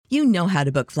You know how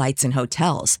to book flights and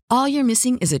hotels. All you're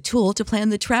missing is a tool to plan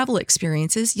the travel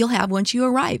experiences you'll have once you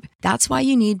arrive. That's why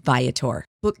you need Viator.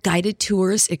 Book guided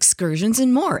tours, excursions,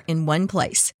 and more in one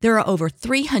place. There are over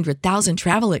 300,000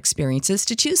 travel experiences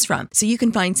to choose from, so you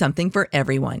can find something for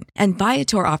everyone. And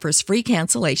Viator offers free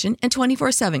cancellation and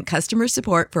 24/7 customer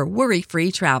support for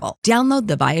worry-free travel. Download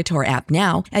the Viator app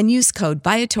now and use code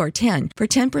Viator10 for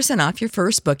 10% off your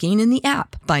first booking in the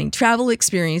app. Find travel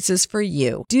experiences for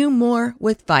you. Do more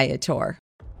with Viator.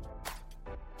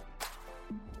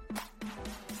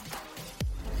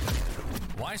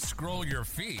 Why scroll your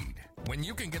feed when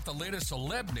you can get the latest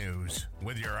celeb news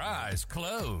with your eyes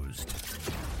closed?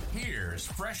 Here's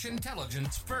fresh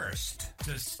intelligence first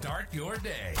to start your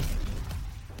day.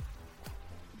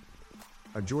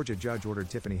 A Georgia judge ordered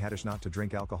Tiffany Haddish not to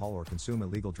drink alcohol or consume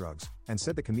illegal drugs, and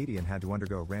said the comedian had to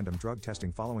undergo random drug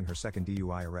testing following her second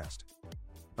DUI arrest.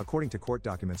 According to court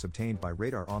documents obtained by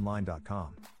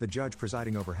RadarOnline.com, the judge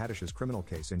presiding over Haddish's criminal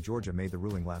case in Georgia made the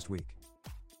ruling last week.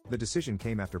 The decision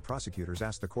came after prosecutors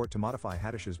asked the court to modify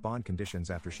Haddish's bond conditions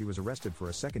after she was arrested for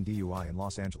a second DUI in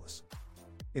Los Angeles.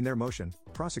 In their motion,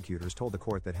 prosecutors told the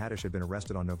court that Haddish had been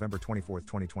arrested on November 24,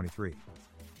 2023.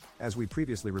 As we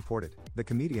previously reported, the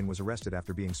comedian was arrested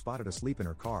after being spotted asleep in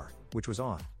her car, which was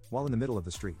on, while in the middle of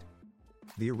the street.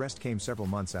 The arrest came several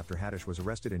months after Haddish was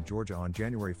arrested in Georgia on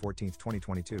January 14,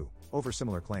 2022, over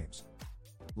similar claims.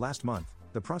 Last month,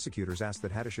 the prosecutors asked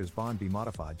that Haddish's bond be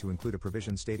modified to include a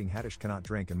provision stating Haddish cannot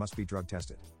drink and must be drug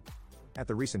tested. At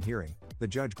the recent hearing, the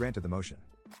judge granted the motion.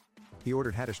 He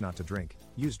ordered Haddish not to drink,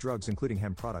 use drugs including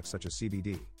hemp products such as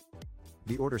CBD.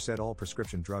 The order said all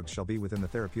prescription drugs shall be within the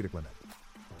therapeutic limit.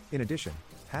 In addition,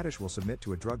 Haddish will submit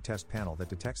to a drug test panel that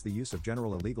detects the use of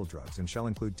general illegal drugs and shall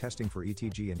include testing for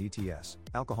ETG and ETS,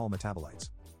 alcohol metabolites.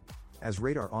 As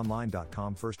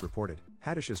RadarOnline.com first reported,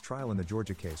 Haddish's trial in the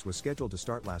Georgia case was scheduled to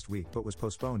start last week but was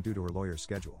postponed due to her lawyer's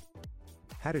schedule.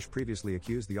 Haddish previously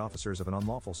accused the officers of an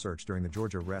unlawful search during the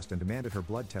Georgia arrest and demanded her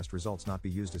blood test results not be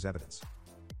used as evidence.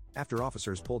 After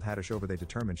officers pulled Haddish over, they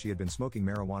determined she had been smoking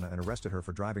marijuana and arrested her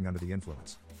for driving under the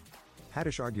influence.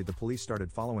 Haddish argued the police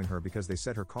started following her because they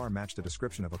said her car matched a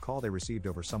description of a call they received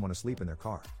over someone asleep in their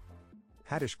car.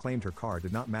 Haddish claimed her car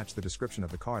did not match the description of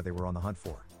the car they were on the hunt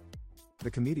for. The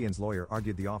comedian's lawyer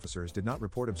argued the officers did not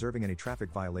report observing any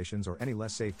traffic violations or any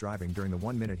less safe driving during the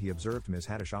 1 minute he observed Ms.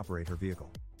 Haddish operate her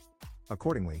vehicle.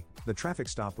 Accordingly, the traffic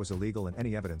stop was illegal and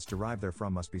any evidence derived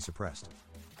therefrom must be suppressed.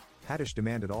 Haddish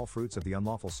demanded all fruits of the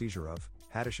unlawful seizure of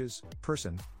Haddish's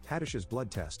person, Haddish's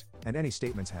blood test, and any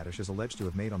statements Haddish is alleged to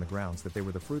have made on the grounds that they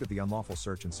were the fruit of the unlawful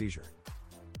search and seizure.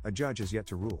 A judge is yet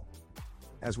to rule.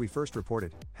 As we first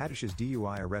reported, Haddish's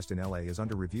DUI arrest in LA is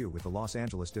under review with the Los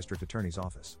Angeles District Attorney's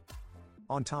Office.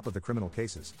 On top of the criminal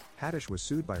cases, Haddish was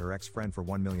sued by her ex-friend for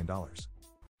 $1 million.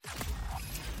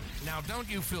 Now, don't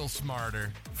you feel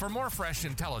smarter? For more fresh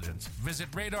intelligence, visit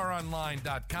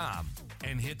RadarOnline.com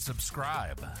and hit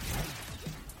subscribe.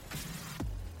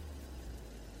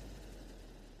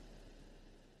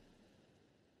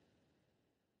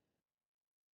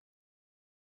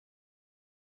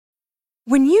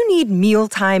 When you need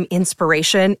mealtime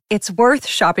inspiration, it's worth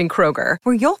shopping Kroger,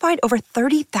 where you'll find over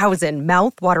 30,000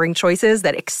 mouth-watering choices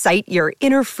that excite your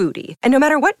inner foodie. And no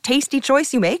matter what tasty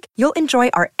choice you make, you'll enjoy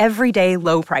our everyday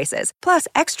low prices, plus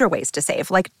extra ways to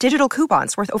save, like digital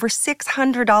coupons worth over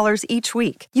 $600 each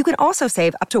week. You can also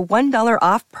save up to $1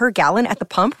 off per gallon at the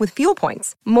pump with fuel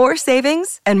points. More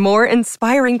savings and more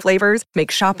inspiring flavors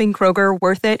make shopping Kroger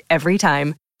worth it every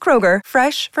time. Kroger,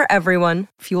 fresh for everyone.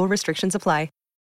 Fuel restrictions apply.